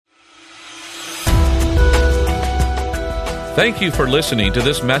Thank you for listening to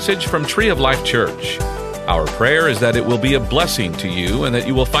this message from Tree of Life Church. Our prayer is that it will be a blessing to you and that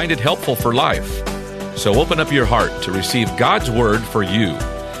you will find it helpful for life. So open up your heart to receive God's word for you.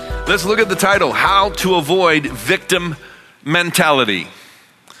 Let's look at the title, How to Avoid Victim Mentality.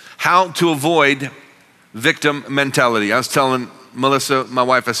 How to avoid victim mentality. I was telling Melissa, my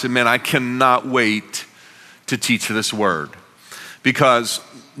wife, I said, man, I cannot wait to teach this word, because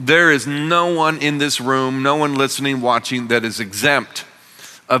there is no one in this room, no one listening, watching, that is exempt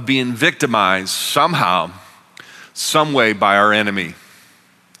of being victimized somehow, some way by our enemy.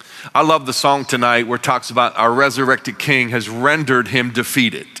 I love the song tonight where it talks about our resurrected King has rendered him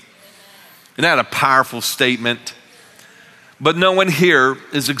defeated. Isn't that a powerful statement? But no one here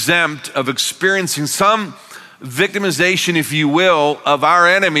is exempt of experiencing some victimization, if you will, of our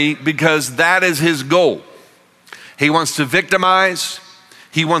enemy, because that is his goal. He wants to victimize,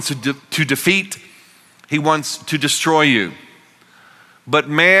 he wants to defeat, he wants to destroy you. But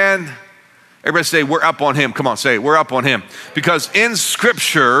man, everybody say, we're up on him. Come on, say it, we're up on him. Because in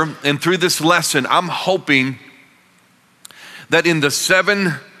Scripture and through this lesson, I'm hoping that in the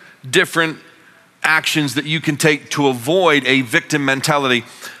 7 different actions that you can take to avoid a victim mentality,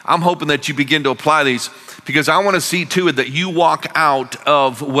 I'm hoping that you begin to apply these, because I want to see to it that you walk out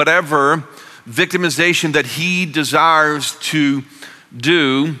of whatever victimization that he desires to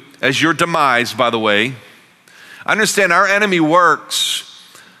do as your demise, by the way. Understand, our enemy works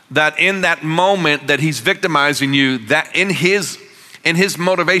that in that moment that he's victimizing you, that in his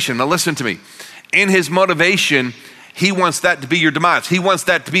motivation, now listen to me, in his motivation, he wants that to be your demise. He wants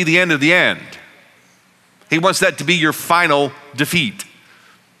that to be the end of the end. He wants that to be your final defeat.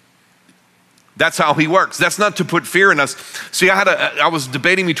 That's how he works. That's not to put fear in us. See, I was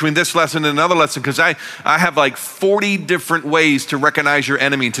debating between this lesson and another lesson, because I have like 40 different ways to recognize your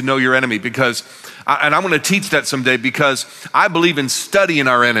enemy and to know your enemy, and I'm going to teach that someday, because I believe in studying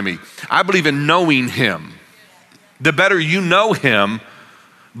our enemy. I believe in knowing him. The better you know him,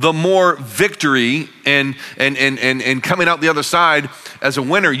 the more victory and coming out the other side as a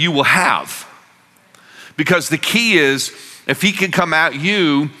winner you will have. Because the key is, if he can come at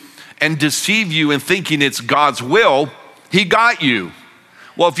you and deceive you in thinking it's God's will, he got you.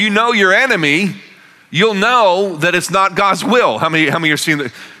 Well, if you know your enemy, you'll know that it's not God's will. How many are seeing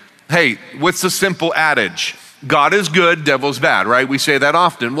that? Hey, what's the simple adage? God is good, devil's bad, right? We say that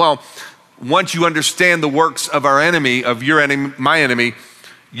often. Well, once you understand the works of our enemy, of your enemy, my enemy,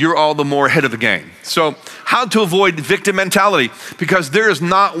 you're all the more ahead of the game. So how to avoid victim mentality? Because there is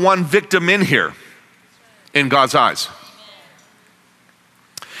not one victim in here in God's eyes.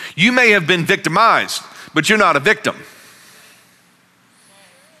 You may have been victimized, but you're not a victim.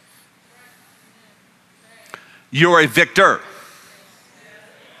 You're a victor.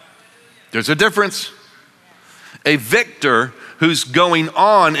 There's a difference. A victor who's going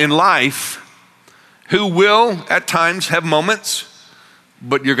on in life, who will at times have moments,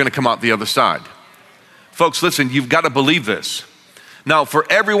 but you're going to come out the other side. Folks, listen, you've got to believe this. Now, for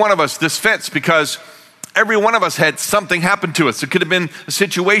every one of us, this fits, because every one of us had something happen to us. It could have been a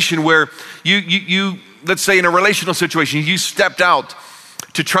situation where you let's say in a relational situation, you stepped out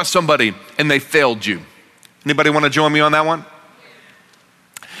to trust somebody and they failed you. Anybody want to join me on that one?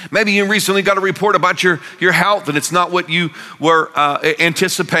 Maybe you recently got a report about your health and it's not what you were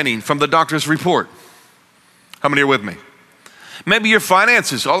anticipating from the doctor's report. How many are with me? Maybe your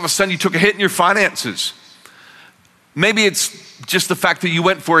finances, all of a sudden you took a hit in your finances. Maybe it's just the fact that you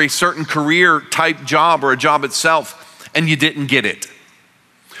went for a certain career type job or a job itself and you didn't get it.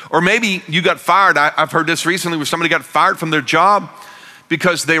 Or maybe you got fired. I've heard this recently where somebody got fired from their job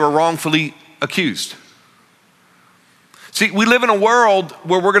because they were wrongfully accused. See, we live in a world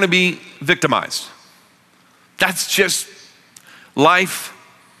where we're going to be victimized. That's just life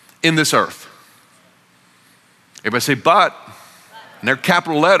in this earth. Everybody say, but, and they're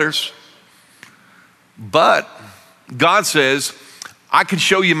capital letters, but God says, I can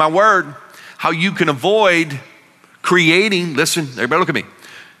show you my word, how you can avoid creating, listen, everybody look at me,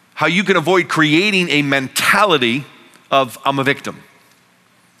 how you can avoid creating a mentality of I'm a victim.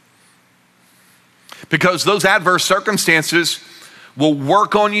 Because those adverse circumstances will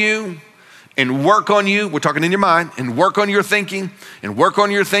work on you and work on you. We're talking in your mind, and work on your thinking and work on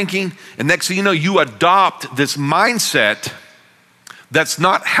your thinking. And next thing you know, you adopt this mindset that's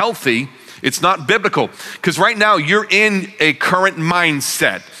not healthy. It's not biblical. Because right now you're in a current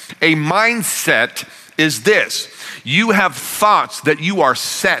mindset. A mindset is this: you have thoughts that you are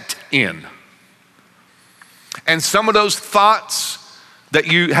set in. And some of those thoughts that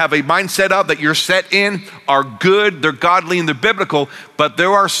you have a mindset of, that you're set in, are good, they're godly, and they're biblical. But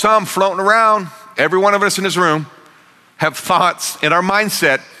there are some floating around, every one of us in this room have thoughts in our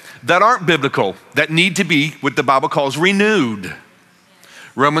mindset that aren't biblical, that need to be what the Bible calls renewed.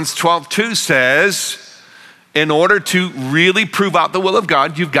 Romans 12:2 says, in order to really prove out the will of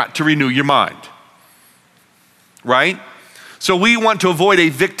God, you've got to renew your mind, right? So we want to avoid a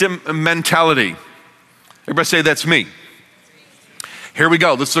victim mentality. Everybody say, that's me. Here we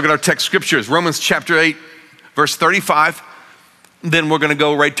go. Let's look at our text scriptures. Romans chapter 8, verse 35. Then we're going to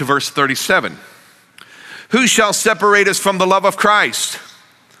go right to verse 37. Who shall separate us from the love of Christ?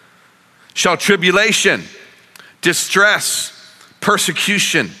 Shall tribulation, distress,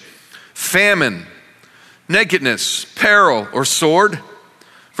 persecution, famine, nakedness, peril, or sword?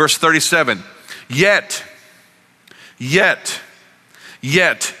 Verse 37. Yet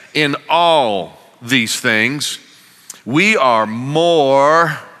in all these things, we are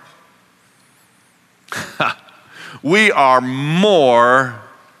more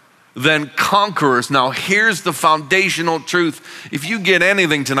than conquerors. Now, here's the foundational truth. If you get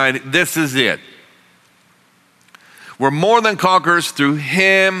anything tonight, this is it. We're more than conquerors through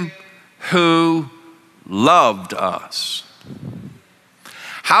him who loved us.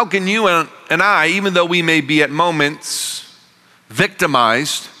 How can you and I, even though we may be at moments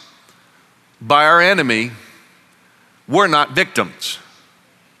victimized by our enemy, we're not victims?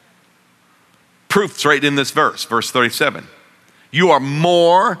 Proof's right in this verse, verse 37. You are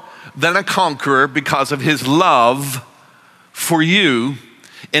more than a conqueror because of his love for you,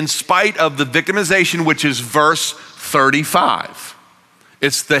 in spite of the victimization, which is verse 35.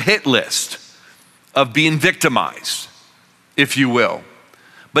 It's the hit list of being victimized, if you will.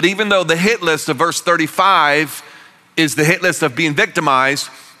 But even though the hit list of verse 35 is the hit list of being victimized,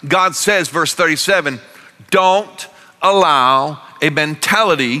 God says, verse 37, don't allow a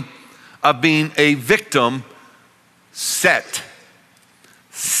mentality of being a victim set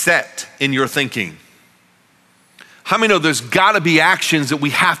in your thinking. How many know there's got to be actions that we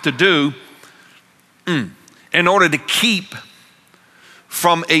have to do in order to keep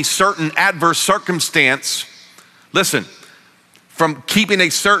from a certain adverse circumstance? Listen, from keeping a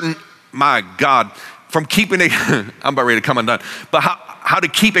certain, I'm about ready to come undone, but how to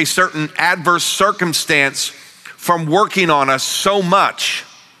keep a certain adverse circumstance from working on us so much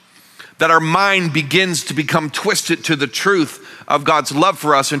that our mind begins to become twisted to the truth of God's love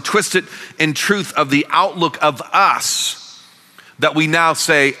for us and twisted in truth of the outlook of us, that we now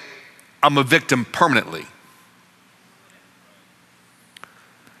say, I'm a victim permanently.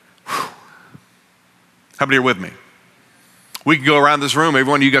 How many are with me? We can go around this room,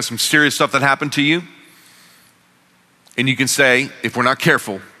 everyone, you got some serious stuff that happened to you, and you can say, if we're not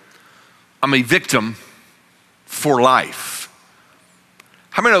careful, I'm a victim for life.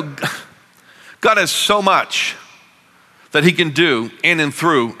 How many know God has so much that he can do in and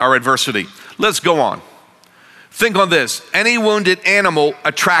through our adversity? Let's go on. Think on this. Any wounded animal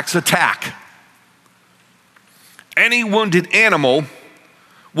attracts attack. Any wounded animal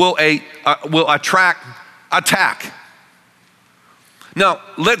will attract attack. Now,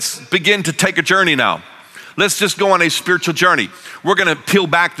 let's begin to take a journey now. Let's just go on a spiritual journey. We're going to peel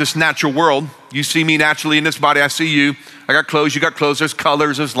back this natural world. You see me naturally in this body. I see you. I got clothes. You got clothes. There's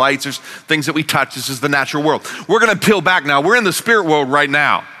colors. There's lights. There's things that we touch. This is the natural world. We're going to peel back now. We're in the spirit world right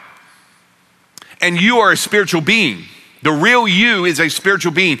now. And you are a spiritual being. The real you is a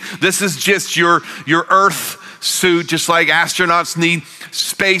spiritual being. This is just your earth suit, just like astronauts need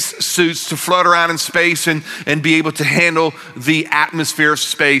space suits to float around in space and be able to handle the atmosphere of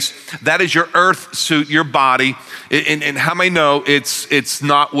space. That is your earth suit, your body. And how many know it's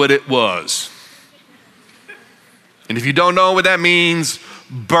not what it was? And if you don't know what that means,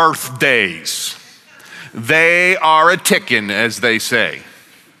 birthdays. They are a ticking, as they say.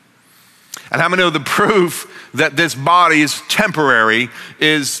 And how many know the proof that this body is temporary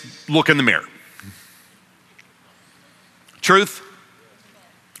is look in the mirror. Truth?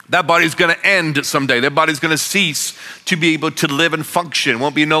 That body's gonna end someday. That body's gonna cease to be able to live and function. It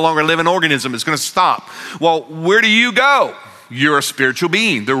won't be no longer a living organism. It's gonna stop. Well, where do you go? You're a spiritual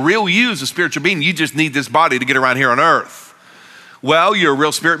being. The real you is a spiritual being. You just need this body to get around here on earth. Well, you're a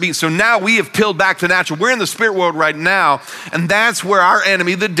real spirit being. So now we have peeled back the natural. We're in the spirit world right now, and that's where our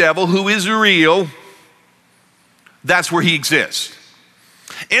enemy, the devil, who is real, that's where he exists.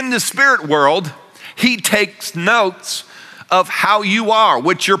 In the spirit world, he takes notes of how you are,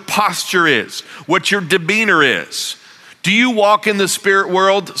 what your posture is, what your demeanor is. Do you walk in the spirit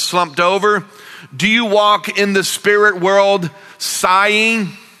world slumped over? Do you walk in the spirit world sighing?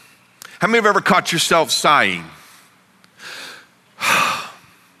 How many have ever caught yourself sighing?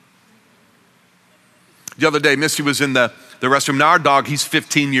 The other day, Missy was in the restroom. Now our dog, he's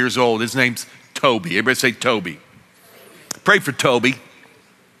 15 years old. His name's Toby. Everybody say Toby. Pray for Toby.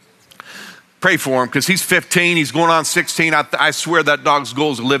 Pray for him because he's 15, he's going on 16. I swear that dog's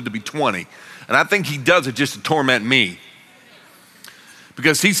goal is to live to be 20. And I think he does it just to torment me.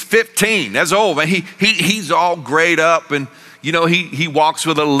 Because he's 15, that's old. Man. He's all grayed up and he walks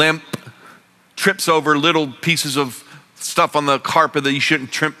with a limp, trips over little pieces of stuff on the carpet that you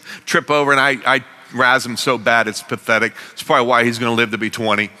shouldn't trip over. And I razz him so bad, it's pathetic. It's probably why he's gonna live to be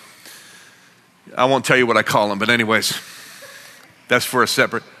 20. I won't tell you what I call him, but anyways, that's for a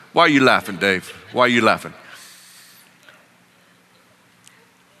separate. Why are you laughing, Dave? Why are you laughing?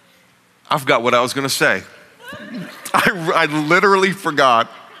 I forgot what I was gonna say. I literally forgot.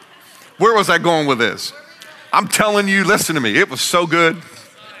 Where was I going with this? I'm telling you, listen to me, it was so good.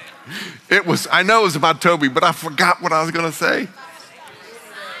 I know it was about Toby, but I forgot what I was gonna say.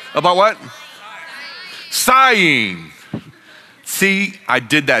 About what? Sighing. See, I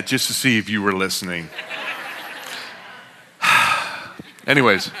did that just to see if you were listening.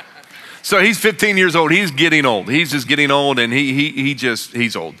 Anyways, so he's 15 years old. He's getting old. He's just getting old, and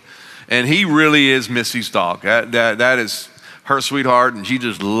he's old. And he really is Missy's dog. That is her sweetheart, and she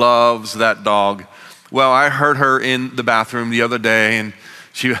just loves that dog. Well, I heard her in the bathroom the other day, and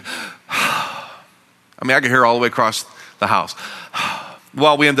I could hear her all the way across the house.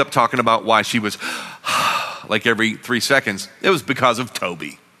 Well, we ended up talking about why she was like every 3 seconds. It was because of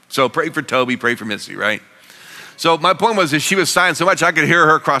Toby. So pray for Toby, pray for Missy, right? So my point was that she was sighing so much I could hear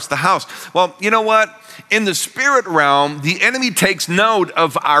her across the house. Well, you know what? In the spirit realm, the enemy takes note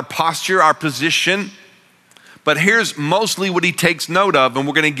of our posture, our position. But here's mostly what he takes note of, and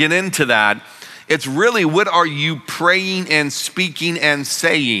we're going to get into that. It's really, what are you praying and speaking and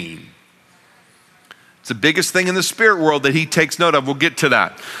saying? It's the biggest thing in the spirit world that he takes note of. We'll get to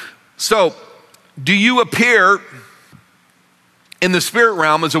that. So, do you appear in the spirit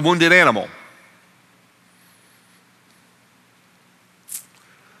realm as a wounded animal?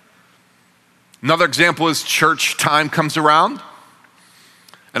 Another example is church time comes around,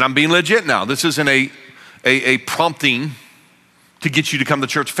 and I'm being legit now. This isn't a prompting to get you to come to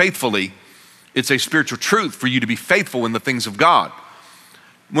church faithfully. It's a spiritual truth for you to be faithful in the things of God.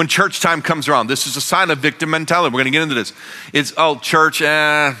 When church time comes around, this is a sign of victim mentality. We're going to get into this. It's, church,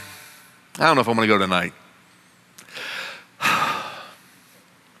 I don't know if I'm going to go tonight.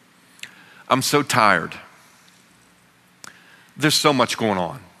 I'm so tired. There's so much going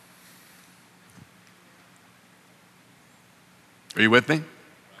on. Are you with me?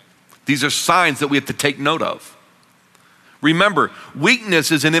 These are signs that we have to take note of. Remember, weakness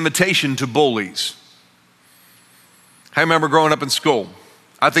is an invitation to bullies. I remember growing up in school.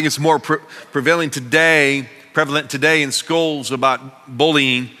 I think it's more prevalent today in schools about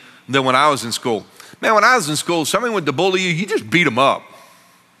bullying than when I was in school. Man, when I was in school, somebody went to bully you, you just beat them up.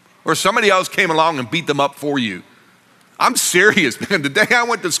 Or somebody else came along and beat them up for you. I'm serious, man. The day I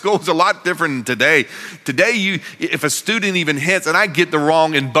went to school was a lot different than today. Today, if a student even hits, and I get the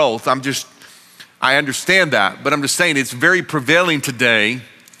wrong in both, I understand that, but I'm just saying it's very prevailing today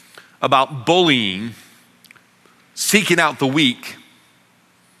about bullying, seeking out the weak,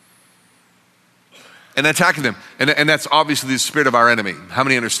 and attacking them. And that's obviously the spirit of our enemy. How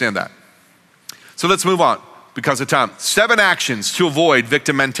many understand that? So let's move on because of time. 7 actions to avoid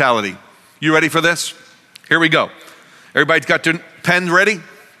victim mentality. You ready for this? Here we go. Everybody's got their pen ready?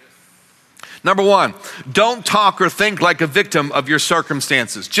 Number 1, don't talk or think like a victim of your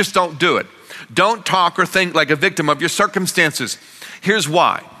circumstances. Just don't do it. Don't talk or think like a victim of your circumstances. Here's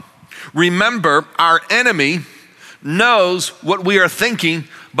why. Remember, our enemy knows what we are thinking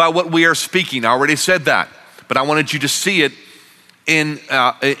by what we are speaking. I already said that, but I wanted you to see it in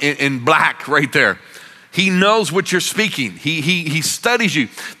black right there. He knows what you're speaking. He studies you.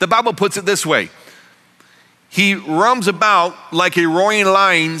 The Bible puts it this way. He roams about like a roaring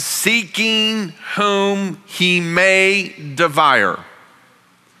lion, seeking whom he may devour.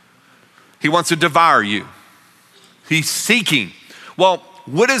 He wants to devour you. He's seeking. Well,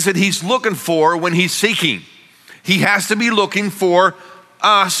 what is it he's looking for when he's seeking? He has to be looking for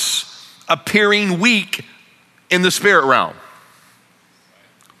us appearing weak in the spirit realm.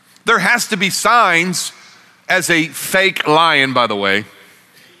 There has to be signs as a fake lion, by the way.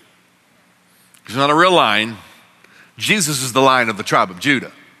 He's not a real lion. Jesus is the Lion of the tribe of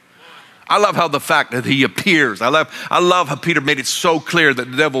Judah. I love how the fact that he appears. I love how Peter made it so clear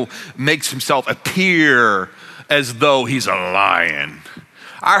that the devil makes himself appear as though he's a lion.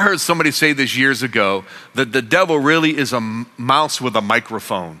 I heard somebody say this years ago that the devil really is a mouse with a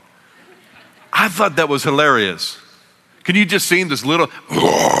microphone. I thought that was hilarious. Can you just see this little,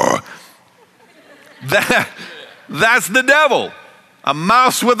 that's the devil, a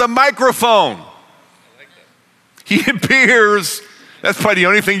mouse with a microphone. He appears. That's probably the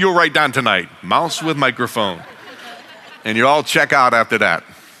only thing you'll write down tonight. Mouse with microphone. And you'll all check out after that.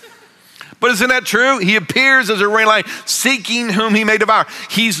 But isn't that true? He appears as a roaring lion, seeking whom he may devour.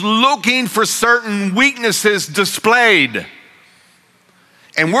 He's looking for certain weaknesses displayed.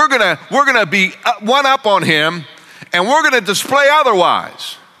 And we're gonna be one up on him, and we're gonna display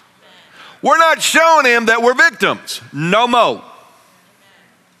otherwise. We're not showing him that we're victims. No more.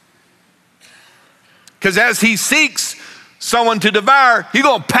 Because as he seeks someone to devour, he's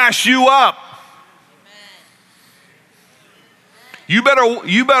gonna pass you up. You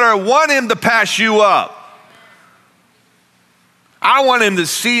better want him to pass you up. I want him to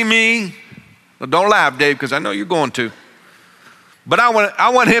see me. Well, don't laugh, Dave, because I know you're going to. But I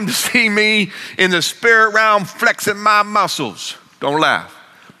want him to see me in the spirit realm flexing my muscles. Don't laugh.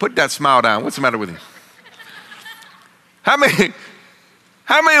 Put that smile down. What's the matter with you? How many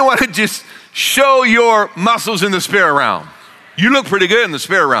want to just show your muscles in the spirit realm? You look pretty good in the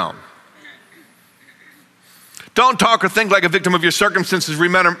spirit realm. Don't talk or think like a victim of your circumstances.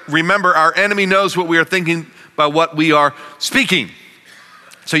 Remember, our enemy knows what we are thinking by what we are speaking.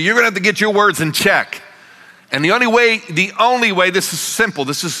 So you're going to have to get your words in check. And the only way, this is simple.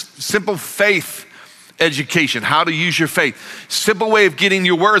 This is simple faith education, how to use your faith. Simple way of getting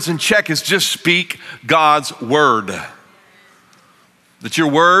your words in check is just speak God's word. That your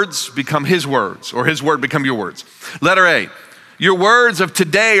words become his words, or his word become your words. Letter A, your words of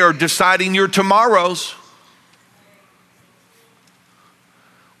today are deciding your tomorrows.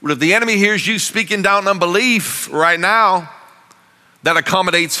 But if the enemy hears you speaking down unbelief right now, that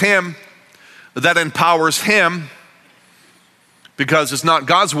accommodates him, that empowers him, because it's not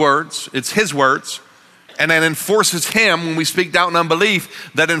God's words, it's his words, and that enforces him when we speak doubt and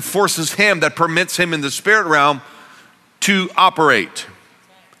unbelief, that enforces him, that permits him in the spirit realm to operate.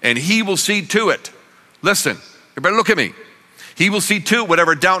 And he will see to it. Listen, everybody look at me. He will see to it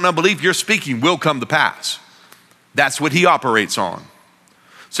whatever doubt and unbelief you're speaking will come to pass. That's what he operates on.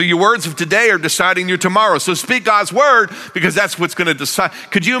 So your words of today are deciding your tomorrow. So speak God's word, because that's what's going to decide.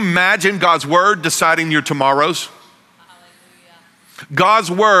 Could you imagine God's word deciding your tomorrows? Hallelujah. God's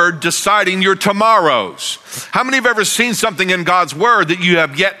word deciding your tomorrows. How many have ever seen something in God's word that you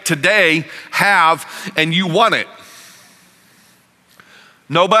have yet today have and you want it?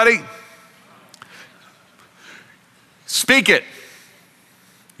 Nobody? Speak it.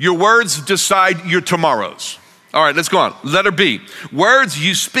 Your words decide your tomorrows. All right, let's go on. Letter B. Words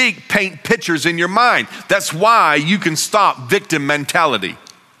you speak paint pictures in your mind. That's why you can stop victim mentality,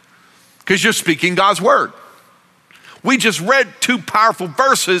 because you're speaking God's word. We just read two powerful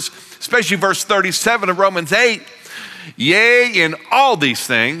verses, especially verse 37 of Romans 8. Yea, in all these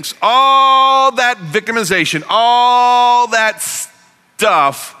things, all that victimization, all that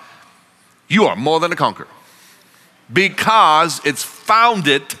stuff, you are more than a conqueror, because it's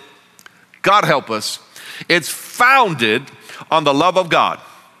founded, God help us, it's founded on the love of God.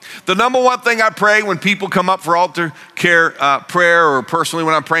 The number one thing I pray when people come up for altar care prayer, or personally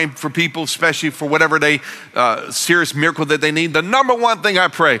when I'm praying for people, especially for whatever serious miracle that they need, the number one thing I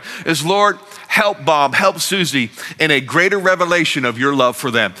pray is, Lord, help Bob, help Susie in a greater revelation of your love for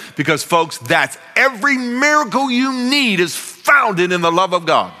them. Because folks, that's every miracle you need is founded in the love of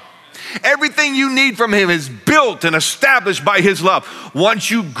God. Everything you need from him is built and established by his love. Once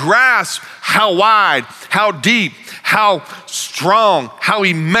you grasp how wide, how deep, how strong, how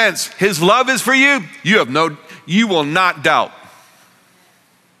immense his love is for you, you will not doubt.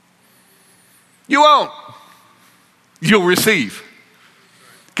 You won't. You'll receive.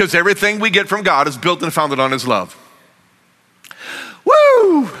 Because everything we get from God is built and founded on his love.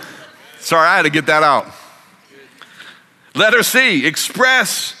 Woo! Sorry, I had to get that out. Letter C,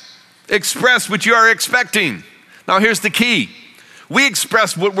 express what you are expecting. Now here's the key. We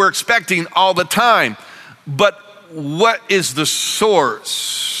express what we're expecting all the time, but what is the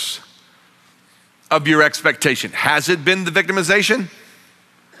source of your expectation? Has it been the victimization?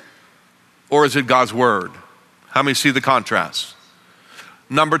 Or is it God's word? How many see the contrast?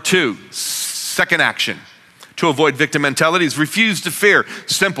 Number 2, second action to avoid victim mentality is refuse to fear.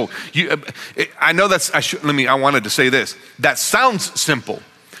 Simple. I know I wanted to say this. That sounds simple,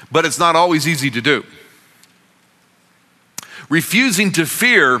 but it's not always easy to do. Refusing to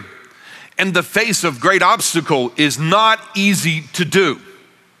fear in the face of great obstacle is not easy to do.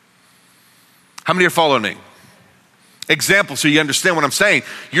 How many are following me? Example, so you understand what I'm saying.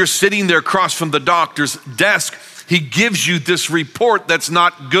 You're sitting there across from the doctor's desk. He gives you this report that's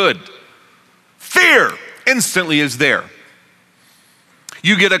not good. Fear instantly is there.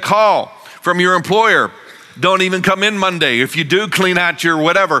 You get a call from your employer. Don't even come in Monday. If you do, clean out your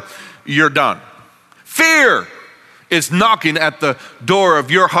whatever, you're done. Fear. is knocking at the door of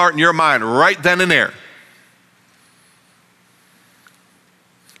your heart and your mind right then and there.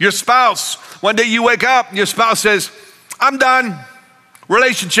 Your spouse, one day you wake up and your spouse says, I'm done,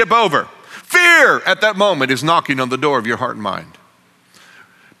 relationship over. Fear at that moment is knocking on the door of your heart and mind.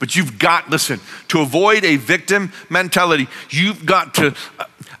 But you've got, listen, to avoid a victim mentality, you've got to,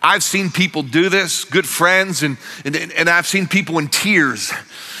 I've seen people do this, good friends, and I've seen people in tears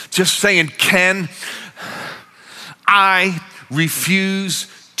just saying, Ken, I refuse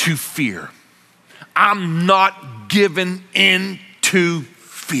to fear. I'm not giving in to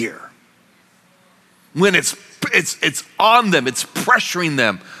fear. When it's on them, it's pressuring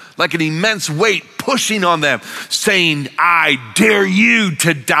them like an immense weight pushing on them, saying, I dare you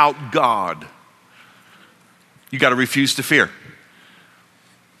to doubt God. You got to refuse to fear.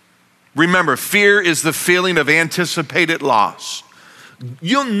 Remember, fear is the feeling of anticipated loss.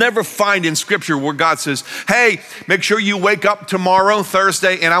 You'll never find in Scripture where God says, hey, make sure you wake up tomorrow,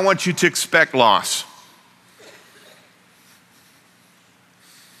 Thursday, and I want you to expect loss.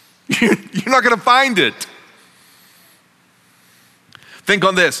 You're not going to find it. Think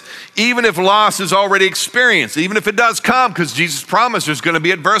on this. Even if loss is already experienced, even if it does come, because Jesus promised there's going to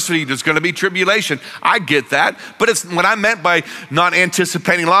be adversity, there's going to be tribulation. I get that. But it's what I meant by not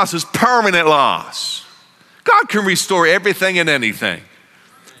anticipating loss is permanent loss. God can restore everything and anything.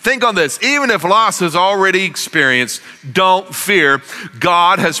 Think on this. Even if loss is already experienced, don't fear.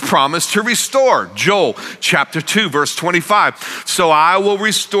 God has promised to restore. Joel chapter 2, verse 25. So I will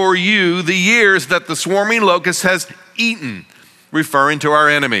restore you the years that the swarming locust has eaten, referring to our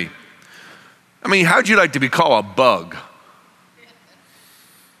enemy. I mean, how'd you like to be called a bug?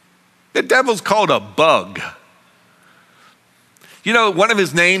 The devil's called a bug. You know, one of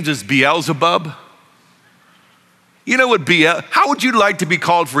his names is Beelzebub. You know what how would you like to be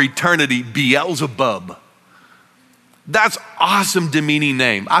called for eternity? Beelzebub. That's awesome demeaning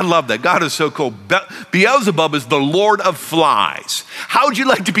name. I love that. God is so cool. Beelzebub is the Lord of flies. How would you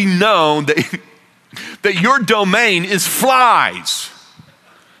like to be known that your domain is flies?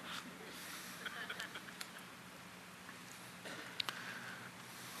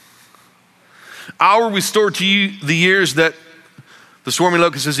 I will restore to you the years that the swarming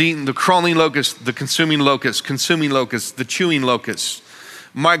locust has eaten, the crawling locust, the consuming locust, the chewing locust,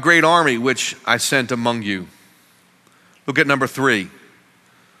 my great army which I sent among you. Look at number 3.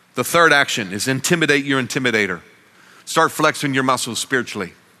 The third action is intimidate your intimidator. Start flexing your muscles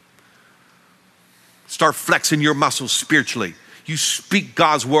spiritually. Start flexing your muscles spiritually. You speak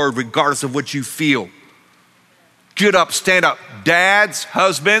God's word regardless of what you feel. Get up, stand up. Dads,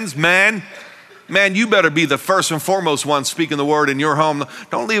 husbands, men, man, you better be the first and foremost one speaking the word in your home.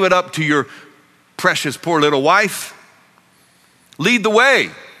 Don't leave it up to your precious poor little wife. Lead the way.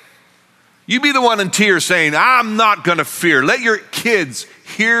 You be the one in tears saying, I'm not going to fear. Let your kids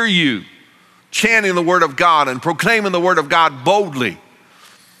hear you chanting the word of God and proclaiming the word of God boldly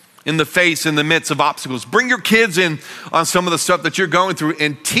in the midst of obstacles. Bring your kids in on some of the stuff that you're going through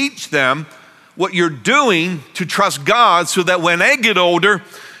and teach them what you're doing to trust God so that when they get older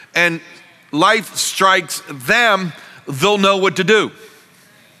and life strikes them, they'll know what to do.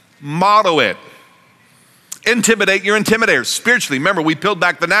 Motto it. Intimidate your intimidators spiritually. Remember, we peeled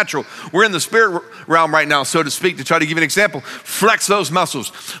back the natural. We're in the spirit realm right now, so to speak, to try to give you an example. Flex those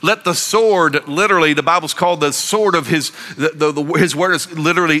muscles. Let the sword, literally, the Bible's called the sword of his word is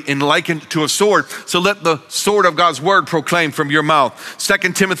literally likened to a sword. So let the sword of God's word proclaim from your mouth.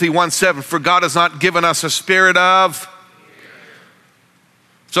 2 Timothy 1:7, for God has not given us a spirit of.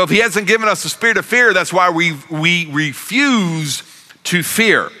 So if he hasn't given us a spirit of fear, that's why we refuse to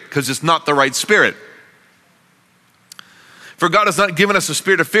fear, because it's not the right spirit. For God has not given us a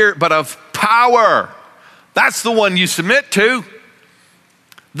spirit of fear, but of power. That's the one you submit to.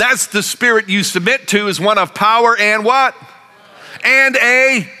 That's the spirit you submit to, is one of power and what? And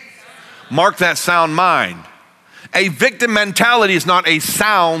mark that, sound mind. A victim mentality is not a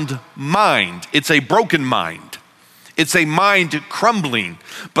sound mind. It's a broken mind. It's a mind crumbling.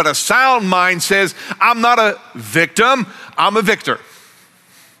 But a sound mind says, I'm not a victim, I'm a victor.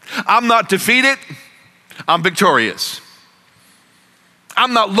 I'm not defeated, I'm victorious.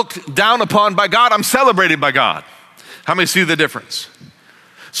 I'm not looked down upon by God, I'm celebrated by God. How many see the difference?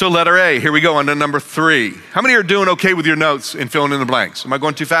 So letter A, here we go on to number 3. How many are doing okay with your notes and filling in the blanks? Am I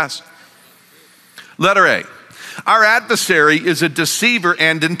going too fast? Letter A, our adversary is a deceiver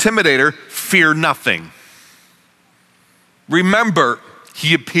and intimidator. Fear nothing. Remember,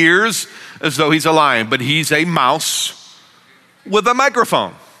 he appears as though he's a lion, but he's a mouse with a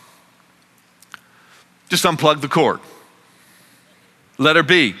microphone. Just unplug the cord. Letter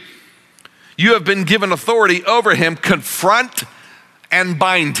B, You have been given authority over him. Confront and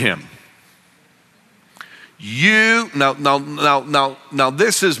bind him. Now,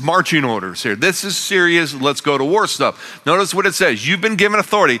 this is marching orders here. This is serious, let's go to war stuff. Notice what it says. You've been given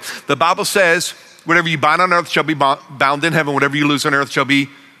authority. The Bible says, whatever you bind on earth shall be bound in heaven. Whatever you loose on earth shall be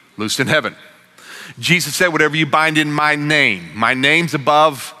loosed in heaven. Jesus said, whatever you bind in my name's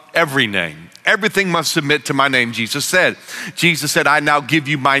above every name. Everything must submit to my name, Jesus said. Jesus said, I now give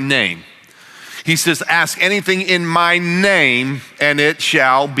you my name. He says, ask anything in my name and it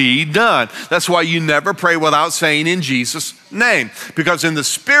shall be done. That's why you never pray without saying in Jesus' name. Because in the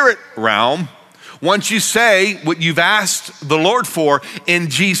spirit realm, once you say what you've asked the Lord for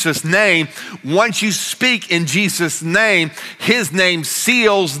in Jesus' name, once you speak in Jesus' name, his name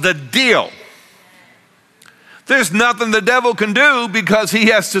seals the deal. There's nothing the devil can do because he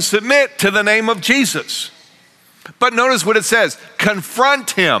has to submit to the name of Jesus. But notice what it says, confront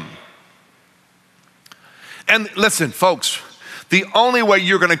him. And listen, folks, the only way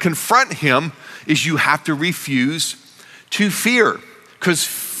you're going to confront him is you have to refuse to fear, because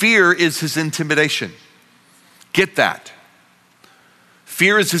fear is his intimidation. Get that.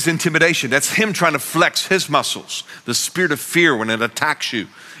 Fear is his intimidation. That's him trying to flex his muscles. The spirit of fear, when it attacks you,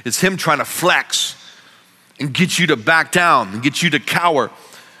 it's him trying to flex and get you to back down and get you to cower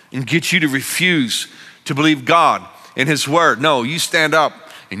and get you to refuse to believe God and his word. No, you stand up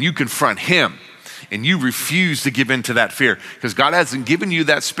and you confront him. And you refuse to give in to that fear, because God hasn't given you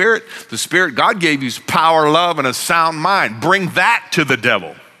that spirit. The spirit God gave you is power, love, and a sound mind. Bring that to the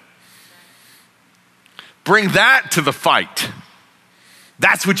devil. Bring that to the fight.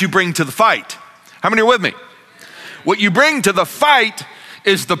 That's what you bring to the fight. How many are with me? What you bring to the fight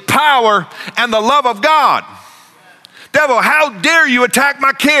is the power and the love of God. Devil, how dare you attack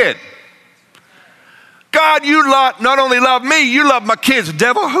my kid? God, you not only love me, you love my kids.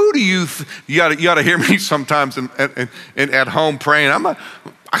 Devil, who do you you ought to hear me sometimes at home praying. I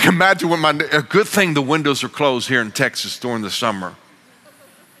can imagine when a good thing the windows are closed here in Texas during the summer.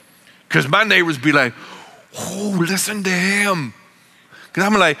 Because my neighbors be like, oh, listen to him. Because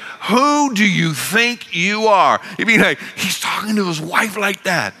I'm like, who do you think you are? He'd be like, he's talking to his wife like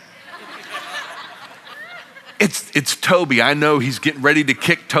that. It's Toby. I know he's getting ready to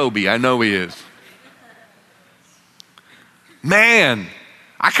kick Toby. I know he is. Man,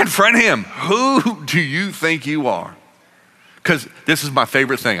 I confront him. Who do you think you are? Because this is my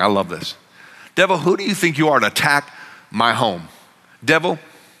favorite thing. I love this. Devil, who do you think you are to attack my home? Devil,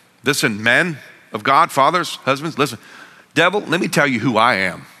 listen, men of God, fathers, husbands, listen. Devil, let me tell you who I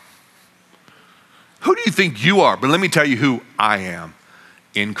am. Who do you think you are? But let me tell you who I am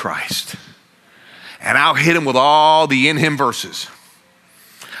in Christ. And I'll hit him with all the in him verses.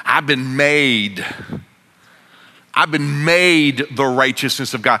 I've been made the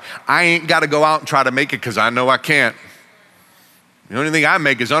righteousness of God. I ain't got to go out and try to make it because I know I can't. The only thing I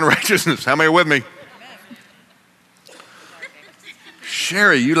make is unrighteousness. How many are with me?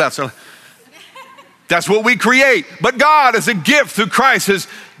 Sherry, you laugh. That's what we create. But God, as a gift through Christ, has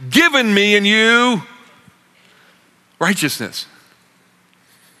given me and you righteousness.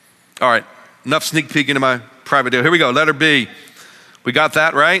 All right, enough sneak peek into my private deal. Here we go, letter B. We got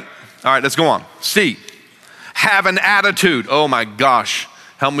that, right? All right, let's go on. C. Have an attitude. Oh my gosh,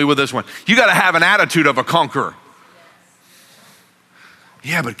 help me with this one. You got to have an attitude of a conqueror.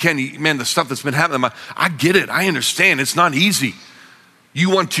 Yeah, but Kenny, man, the stuff that's been happening, I get it. I understand. It's not easy.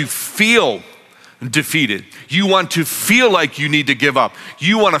 You want to feel defeated. You want to feel like you need to give up.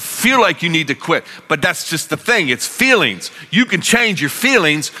 You want to feel like you need to quit. But that's just the thing. It's feelings. You can change your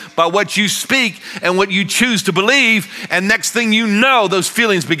feelings by what you speak and what you choose to believe. And next thing you know, those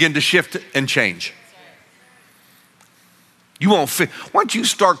feelings begin to shift and change. You won't fit. Why don't you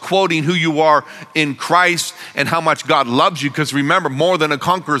start quoting who you are in Christ and how much God loves you? Because remember, more than a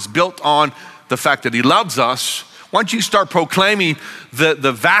conqueror is built on the fact that he loves us. Why don't you start proclaiming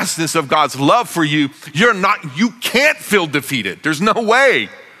the vastness of God's love for you? You can't feel defeated. There's no way.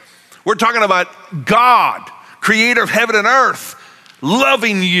 We're talking about God, creator of heaven and earth,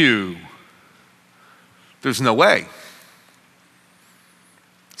 loving you. There's no way.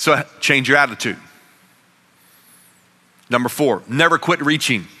 So change your attitude. Number 4, never quit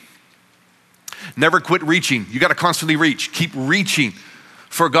reaching. Never quit reaching. You got to constantly reach. Keep reaching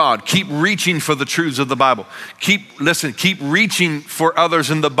for God. Keep reaching for the truths of the Bible. Keep reaching for others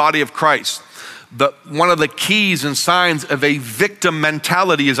in the body of Christ. One of the keys and signs of a victim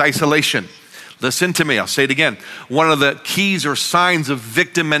mentality is isolation. Listen to me, I'll say it again. One of the keys or signs of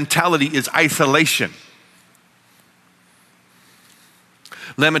victim mentality is isolation.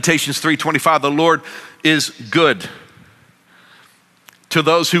 Lamentations 3:25, the Lord is good. To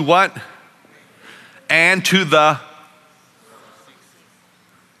those who what? and to the.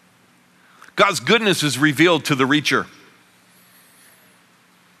 God's goodness is revealed to the reacher.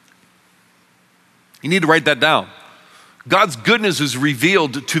 You need to write that down. God's goodness is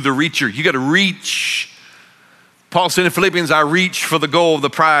revealed to the reacher. You got to reach. Paul said in Philippians, I reach for the goal of the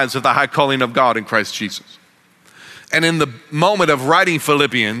prize of the high calling of God in Christ Jesus. And in the moment of writing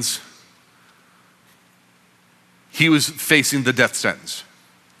Philippians, he was facing the death sentence.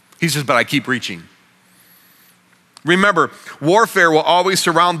 He says, but I keep reaching. Remember, warfare will always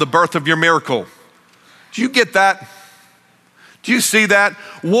surround the birth of your miracle. Do you get that? Do you see that?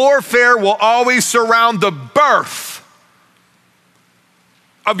 Warfare will always surround the birth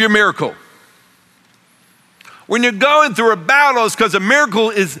of your miracle. When you're going through a battle, it's because a miracle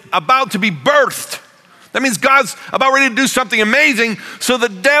is about to be birthed. That means God's about ready to do something amazing, so the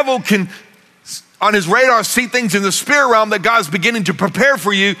devil can, on his radar, see things in the spirit realm that God's beginning to prepare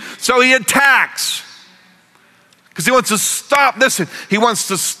for you, so he attacks. Because he wants to stop, listen, he wants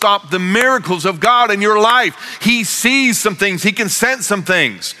to stop the miracles of God in your life. He sees some things, he can sense some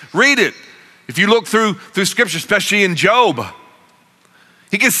things. Read it. If you look through scripture, especially in Job,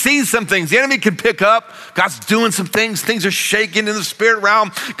 he can see some things. The enemy can pick up. God's doing some things. Things are shaking in the spirit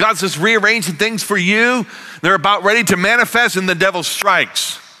realm. God's just rearranging things for you. They're about ready to manifest, and the devil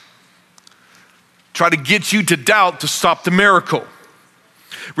strikes. Try to get you to doubt to stop the miracle.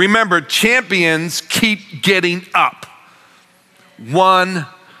 Remember, champions keep getting up. One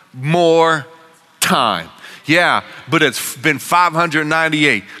more time. Yeah, but it's been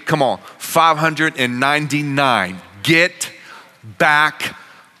 598. Come on, 599. Get back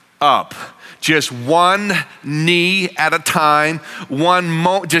up. Just one knee at a time, one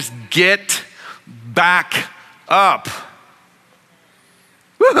moment. Just get back up.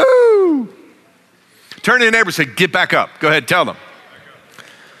 Woohoo! Turn to your neighbor and say, get back up. Go ahead, tell them.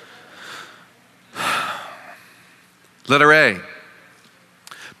 Letter A.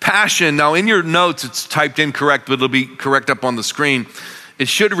 Passion. Now in your notes, it's typed in correct, but it'll be correct up on the screen. It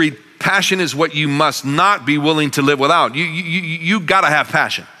should read, passion is what you must not be willing to live without. You gotta have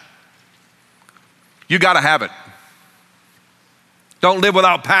passion. You gotta have it. Don't live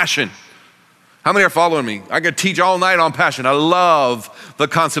without passion. How many are following me? I could teach all night on passion. I love the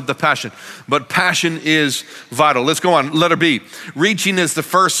concept of passion, but passion is vital. Let's go on. Letter B. Reaching is the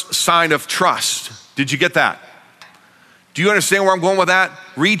first sign of trust. Did you get that? Do you understand where I'm going with that?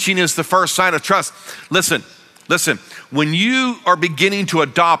 Reaching is the first sign of trust. Listen. When you are beginning to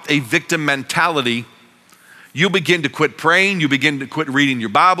adopt a victim mentality, you'll begin to quit praying. You begin to quit reading your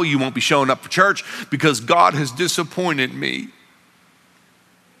Bible. You won't be showing up for church because God has disappointed me.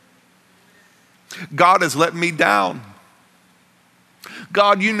 God has let me down.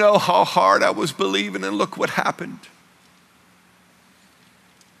 God, you know how hard I was believing, and look what happened.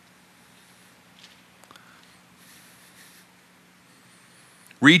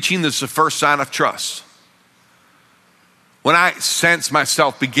 Reaching is the first sign of trust. When I sense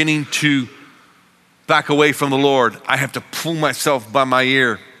myself beginning to back away from the Lord, I have to pull myself by my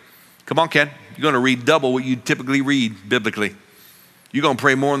ear. Come on, Ken. You're going to read double what you typically read biblically. You're going to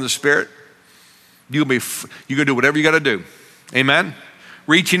pray more in the Spirit. You're going to do whatever you got to do. Amen?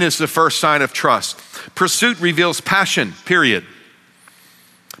 Reaching is the first sign of trust. Pursuit reveals passion, period.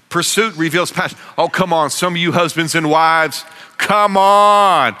 Pursuit reveals passion. Oh, come on. Some of you husbands and wives, come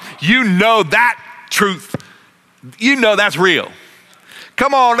on. You know that truth. You know that's real.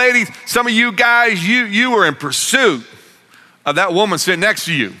 Come on, ladies. Some of you guys, you were in pursuit of that woman sitting next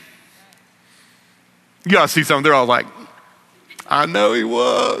to you. You gotta see something. They're all like, I know he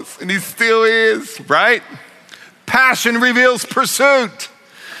was, and he still is, right? Passion reveals pursuit.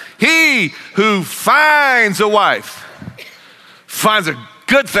 He who finds a wife finds a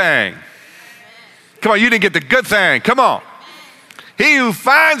good thing. Come on, you didn't get the good thing. Come on. He who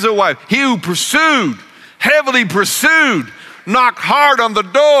finds a wife, he who pursued, heavily pursued, knocked hard on the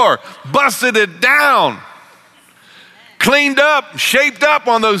door, busted it down, cleaned up, shaped up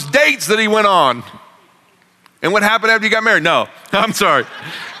on those dates that he went on. And what happened after you got married? No, I'm sorry.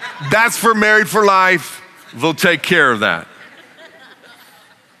 That's for Married for Life. They'll take care of that.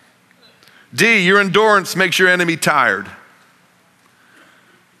 D, your endurance makes your enemy tired.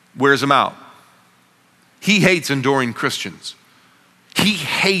 Wears them out. He hates enduring Christians. He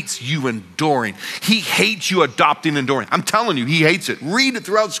hates you enduring. He hates you adopting enduring. I'm telling you, he hates it. Read it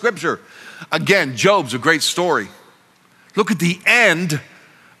throughout Scripture. Again, Job's a great story. Look at the end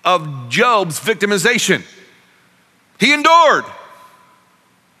of Job's victimization. He endured.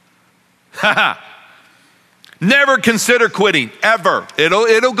 Never consider quitting, ever.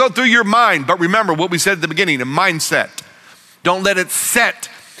 It'll go through your mind, but remember what we said at the beginning, a mindset. Don't let it set.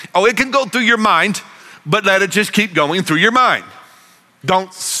 Oh, it can go through your mind, but let it just keep going through your mind.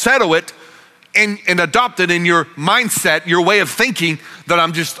 Don't settle it and adopt it in your mindset, your way of thinking that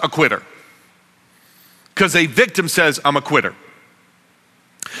I'm just a quitter. Because a victim says, I'm a quitter.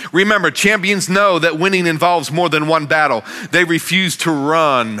 Remember, champions know that winning involves more than one battle. They refuse to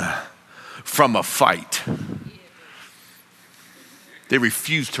run from a fight. They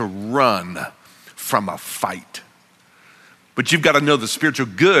refuse to run from a fight. But you've got to know the spiritual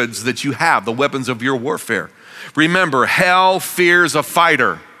goods that you have, the weapons of your warfare. Remember, hell fears a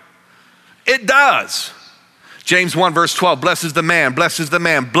fighter. It does. James 1 verse 12, blessed is the man, blessed is the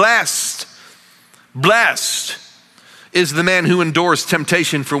man who endures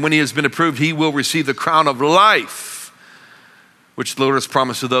temptation, for when he has been approved, he will receive the crown of life, which the Lord has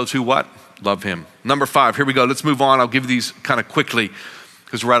promised to those who what? Love him. Number 5, here we go. Let's move on. I'll give you these kind of quickly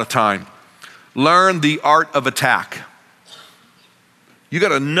because we're out of time. Learn the art of attack. You got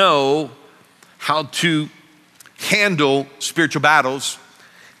to know how to handle spiritual battles.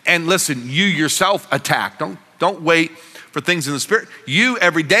 And listen, you yourself attack. Don't wait for things in the spirit. You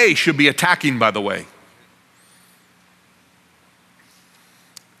every day should be attacking, by the way.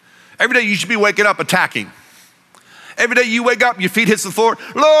 Every day you should be waking up attacking. Every day you wake up, your feet hits the floor.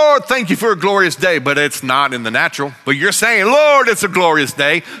 Lord, thank you for a glorious day, but it's not in the natural. But you're saying, Lord, it's a glorious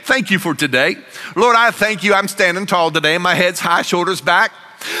day. Thank you for today. Lord, I thank you. I'm standing tall today. My head's high, shoulders back.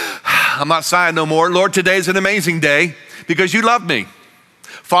 I'm not sighing no more. Lord, today's an amazing day because you love me.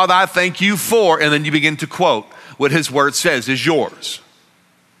 Father, I thank you for, and then you begin to quote what his word says is yours.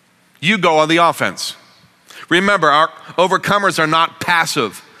 You go on the offense. Remember, our overcomers are not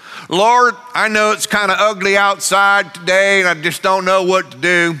passive. Lord, I know it's kind of ugly outside today and I just don't know what to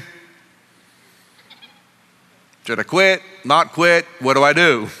do. Should I quit? Not quit? What do I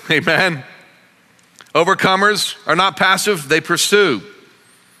do? Amen. Overcomers are not passive, they pursue.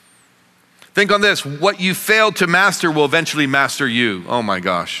 Think on this, what you fail to master will eventually master you. Oh my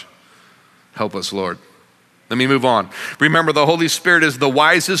gosh. Help us, Lord. Let me move on. Remember, the Holy Spirit is the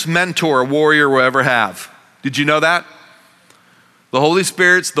wisest mentor a warrior will ever have. Did you know that? The Holy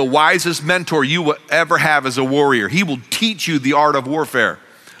Spirit's the wisest mentor you will ever have as a warrior. He will teach you the art of warfare.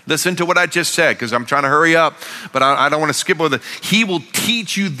 Listen to what I just said, because I'm trying to hurry up, but I don't want to skip over it. He will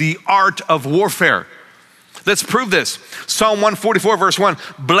teach you the art of warfare. Let's prove this. Psalm 144 verse 1,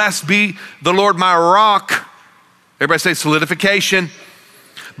 blessed be the Lord my rock. Everybody say solidification.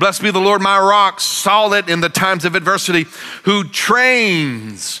 Blessed be the Lord my rock, solid in the times of adversity, who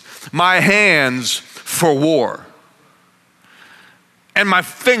trains my hands for war and my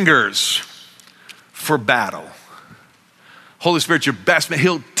fingers for battle. Holy Spirit, your best man.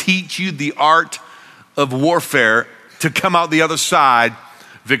 He'll teach you the art of warfare to come out the other side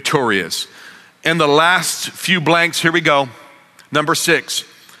victorious. And the last few blanks, here we go. Number 6.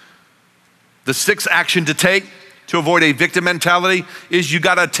 The 6th action to take to avoid a victim mentality is you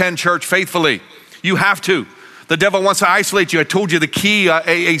got to attend church faithfully. You have to. The devil wants to isolate you. I told you the key,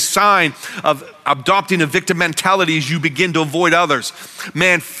 a sign of adopting a victim mentality is you begin to avoid others.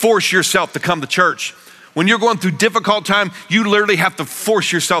 Man, force yourself to come to church. When you're going through difficult time, you literally have to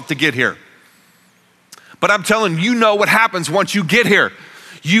force yourself to get here. But I'm telling you, know what happens once you get here.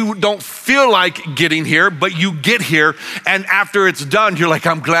 You don't feel like getting here, but you get here, and after it's done, you're like,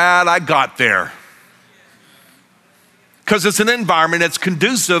 I'm glad I got there. Because it's an environment that's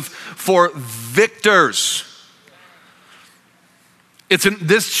conducive for victors.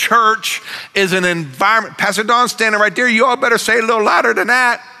 This church is an environment. Pastor Don's standing right there. You all better say it a little louder than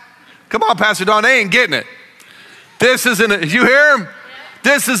that. Come on, Pastor Don, they ain't getting it. You hear him?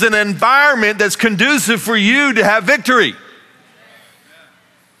 This is an environment that's conducive for you to have victory.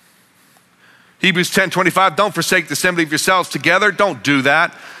 Hebrews 10:25, don't forsake the assembly of yourselves together. Don't do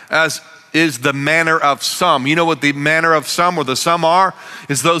that, as is the manner of some. You know what the manner of some or the some are?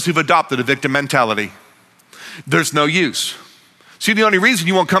 Is those who've adopted a victim mentality. There's no use. See, the only reason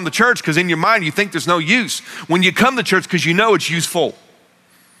you won't come to church because in your mind you think there's no use. When you come to church because you know it's useful.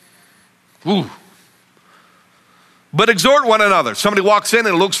 Ooh. But exhort one another. Somebody walks in and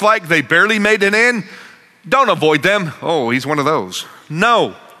it looks like they barely made it in. Don't avoid them. Oh, he's one of those.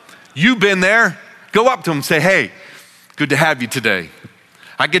 No, you've been there. Go up to them and say, hey, good to have you today.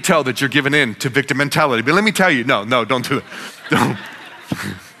 I can tell that you're giving in to victim mentality, but let me tell you, no, don't do it. Don't.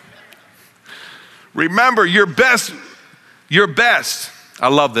 Remember, your best, I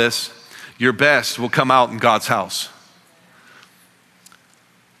love this, your best will come out in God's house.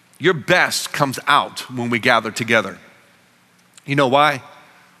 Your best comes out when we gather together. You know why?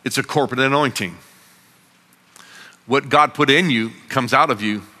 It's a corporate anointing. What God put in you comes out of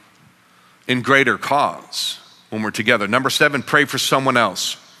you in greater cause when we're together. Number 7, pray for someone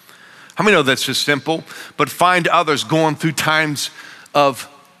else. How many know that's just simple? But find others going through times of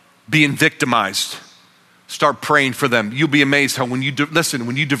being victimized. Start praying for them. You'll be amazed how when you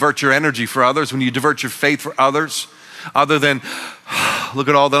divert your energy for others, when you divert your faith for others, other than, look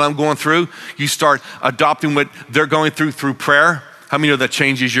at all that I'm going through, you start adopting what they're going through prayer. How many know that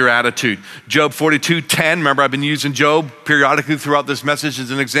changes your attitude? Job 42:10, remember I've been using Job periodically throughout this message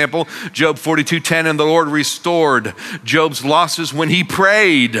as an example. Job 42:10, and the Lord restored Job's losses when he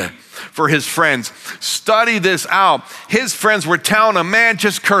prayed for his friends. Study this out. His friends were telling him, man,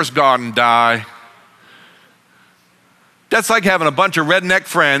 just curse God and die. That's like having a bunch of redneck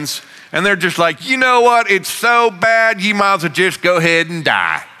friends and they're just like, you know what? It's so bad, you might as well just go ahead and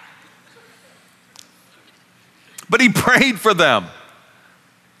die. But he prayed for them.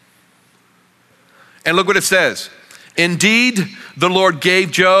 And look what it says. Indeed, the Lord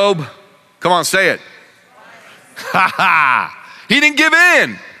gave Job, come on, say it. He didn't give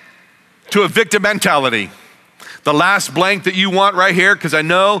in to a victim mentality. The last blank that you want right here, because I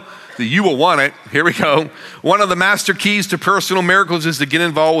know that you will want it. Here we go. One of the master keys to personal miracles is to get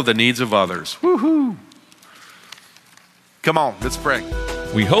involved with the needs of others. Woohoo. Come on, let's pray.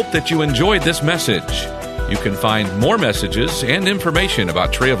 We hope that you enjoyed this message. You can find more messages and information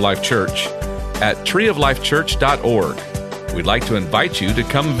about Tree of Life Church at treeoflifechurch.org. We'd like to invite you to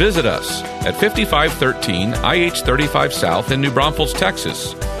come visit us at 5513 IH35 South in New Braunfels,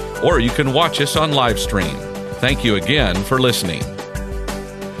 Texas, or you can watch us on live stream. Thank you again for listening.